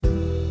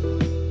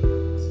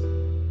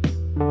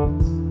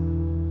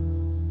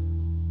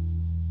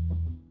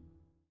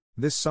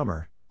This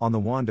summer, on the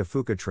Juan de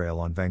Fuca Trail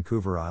on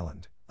Vancouver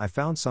Island, I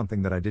found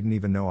something that I didn't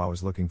even know I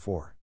was looking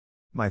for.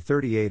 My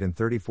 38 and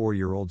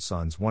 34-year-old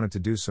sons wanted to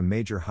do some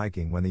major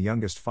hiking when the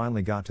youngest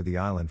finally got to the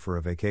island for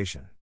a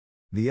vacation.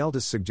 The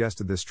eldest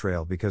suggested this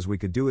trail because we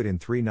could do it in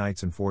 3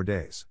 nights and 4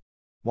 days.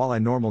 While I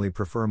normally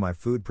prefer my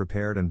food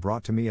prepared and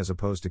brought to me as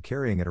opposed to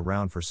carrying it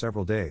around for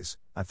several days,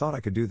 I thought I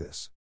could do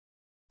this.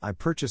 I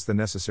purchased the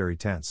necessary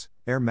tents,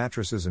 air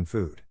mattresses and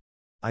food.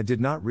 I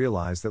did not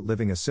realize that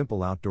living a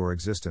simple outdoor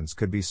existence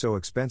could be so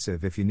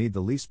expensive if you need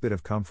the least bit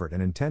of comfort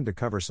and intend to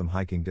cover some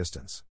hiking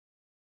distance.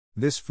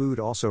 This food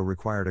also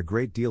required a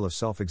great deal of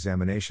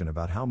self-examination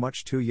about how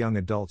much 2 young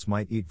adults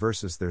might eat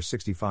versus their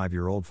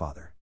 65-year-old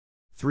father.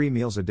 3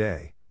 meals a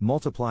day,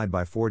 multiplied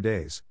by 4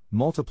 days,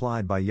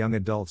 multiplied by young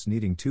adults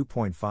needing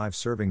 2.5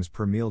 servings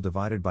per meal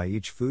divided by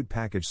each food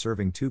package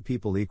serving 2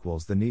 people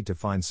equals the need to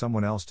find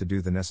someone else to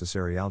do the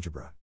necessary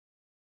algebra.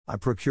 I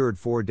procured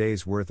 4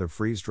 days worth of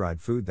freeze-dried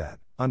food that,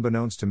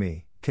 unbeknownst to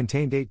me,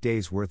 contained 8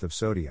 days worth of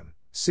sodium,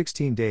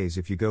 16 days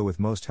if you go with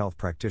most health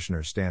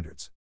practitioners'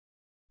 standards.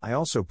 I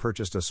also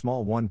purchased a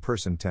small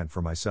 1-person tent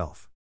for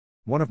myself.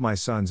 One of my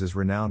sons is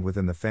renowned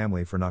within the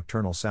family for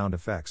nocturnal sound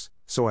effects,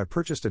 so I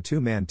purchased a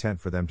 2-man tent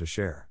for them to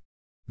share.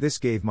 This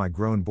gave my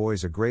grown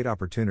boys a great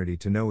opportunity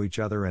to know each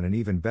other and an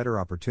even better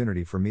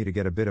opportunity for me to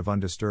get a bit of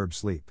undisturbed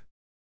sleep.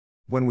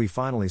 When we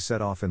finally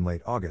set off in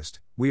late August,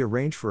 we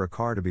arrange for a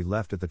car to be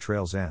left at the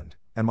trail's end,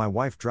 and my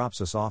wife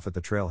drops us off at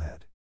the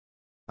trailhead.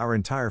 Our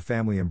entire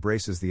family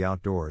embraces the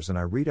outdoors and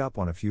I read up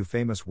on a few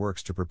famous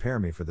works to prepare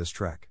me for this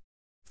trek.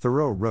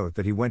 Thoreau wrote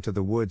that he went to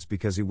the woods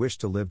because he wished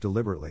to live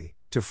deliberately,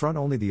 to front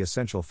only the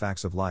essential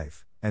facts of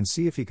life, and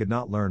see if he could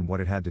not learn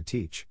what it had to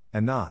teach,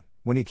 and not,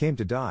 when he came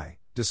to die,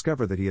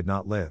 discover that he had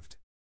not lived.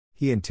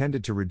 He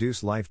intended to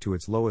reduce life to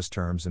its lowest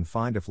terms and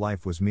find if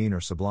life was mean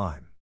or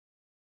sublime.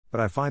 But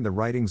I find the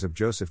writings of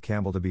Joseph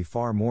Campbell to be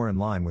far more in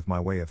line with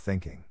my way of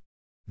thinking.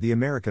 The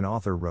American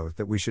author wrote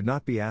that we should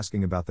not be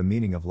asking about the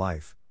meaning of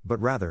life, but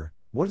rather,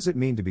 what does it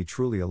mean to be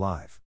truly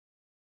alive?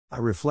 I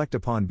reflect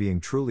upon being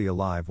truly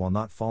alive while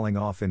not falling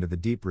off into the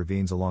deep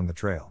ravines along the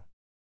trail.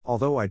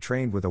 Although I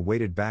trained with a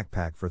weighted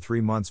backpack for 3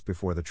 months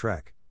before the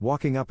trek,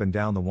 walking up and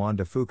down the Juan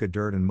de Fuca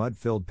dirt and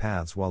mud-filled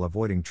paths while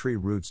avoiding tree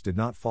roots did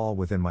not fall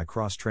within my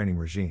cross-training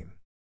regime.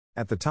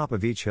 At the top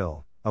of each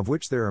hill, of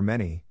which there are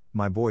many,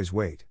 my boys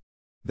wait.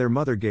 Their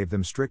mother gave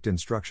them strict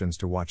instructions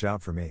to watch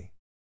out for me.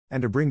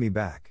 And to bring me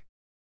back.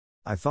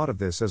 I thought of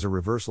this as a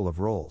reversal of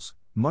roles,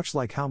 much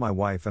like how my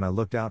wife and I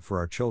looked out for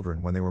our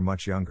children when they were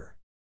much younger.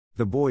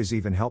 The boys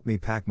even helped me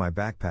pack my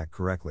backpack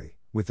correctly,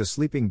 with the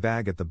sleeping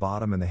bag at the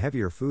bottom and the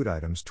heavier food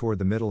items toward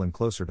the middle and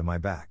closer to my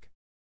back.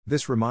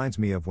 This reminds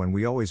me of when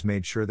we always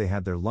made sure they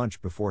had their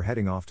lunch before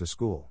heading off to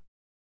school.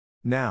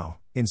 Now,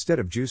 instead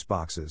of juice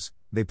boxes,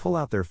 they pull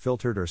out their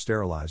filtered or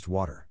sterilized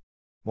water.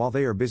 While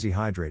they are busy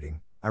hydrating,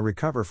 I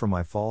recover from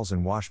my falls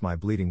and wash my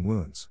bleeding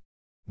wounds.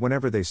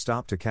 Whenever they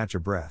stop to catch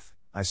a breath,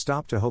 I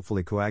stop to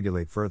hopefully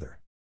coagulate further.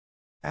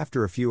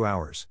 After a few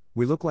hours,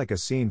 we look like a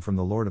scene from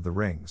The Lord of the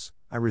Rings.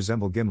 I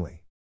resemble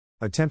Gimli.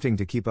 Attempting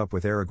to keep up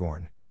with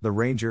Aragorn, the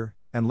ranger,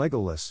 and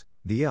Legolas,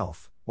 the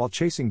elf, while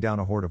chasing down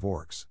a horde of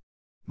orcs.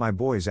 My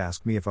boys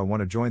ask me if I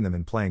want to join them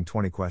in playing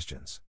 20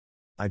 questions.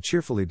 I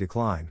cheerfully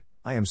decline.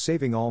 I am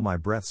saving all my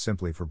breath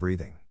simply for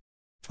breathing.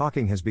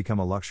 Talking has become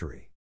a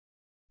luxury.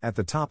 At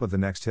the top of the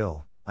next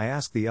hill, I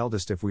ask the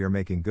eldest if we are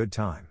making good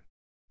time.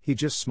 He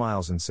just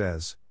smiles and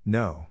says,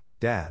 "No,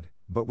 Dad,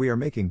 but we are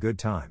making good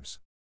times."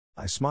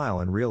 I smile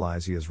and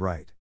realize he is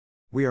right.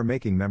 We are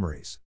making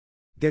memories.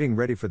 Getting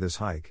ready for this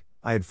hike,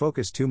 I had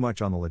focused too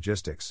much on the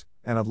logistics,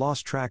 and had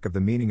lost track of the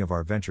meaning of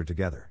our venture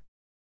together.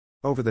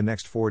 Over the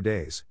next 4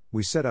 days,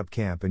 we set up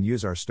camp and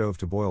use our stove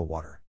to boil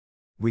water.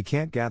 We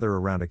can't gather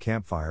around a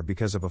campfire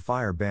because of a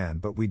fire ban,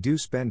 but we do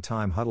spend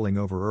time huddling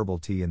over herbal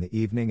tea in the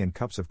evening and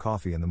cups of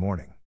coffee in the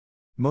morning.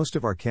 Most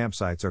of our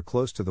campsites are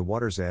close to the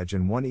water's edge,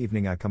 and one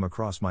evening I come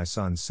across my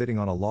sons sitting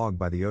on a log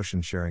by the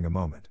ocean sharing a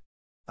moment.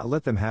 I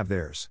let them have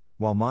theirs,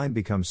 while mine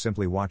becomes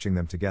simply watching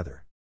them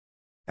together.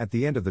 At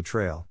the end of the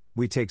trail,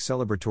 we take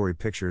celebratory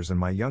pictures and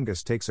my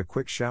youngest takes a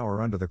quick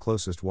shower under the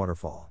closest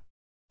waterfall.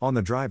 On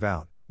the drive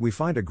out, we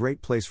find a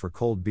great place for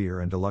cold beer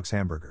and deluxe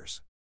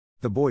hamburgers.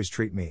 The boys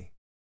treat me.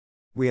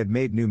 We had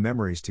made new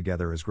memories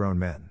together as grown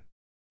men.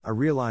 I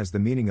realized the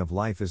meaning of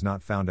life is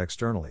not found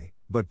externally,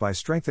 but by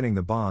strengthening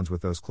the bonds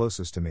with those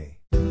closest to me.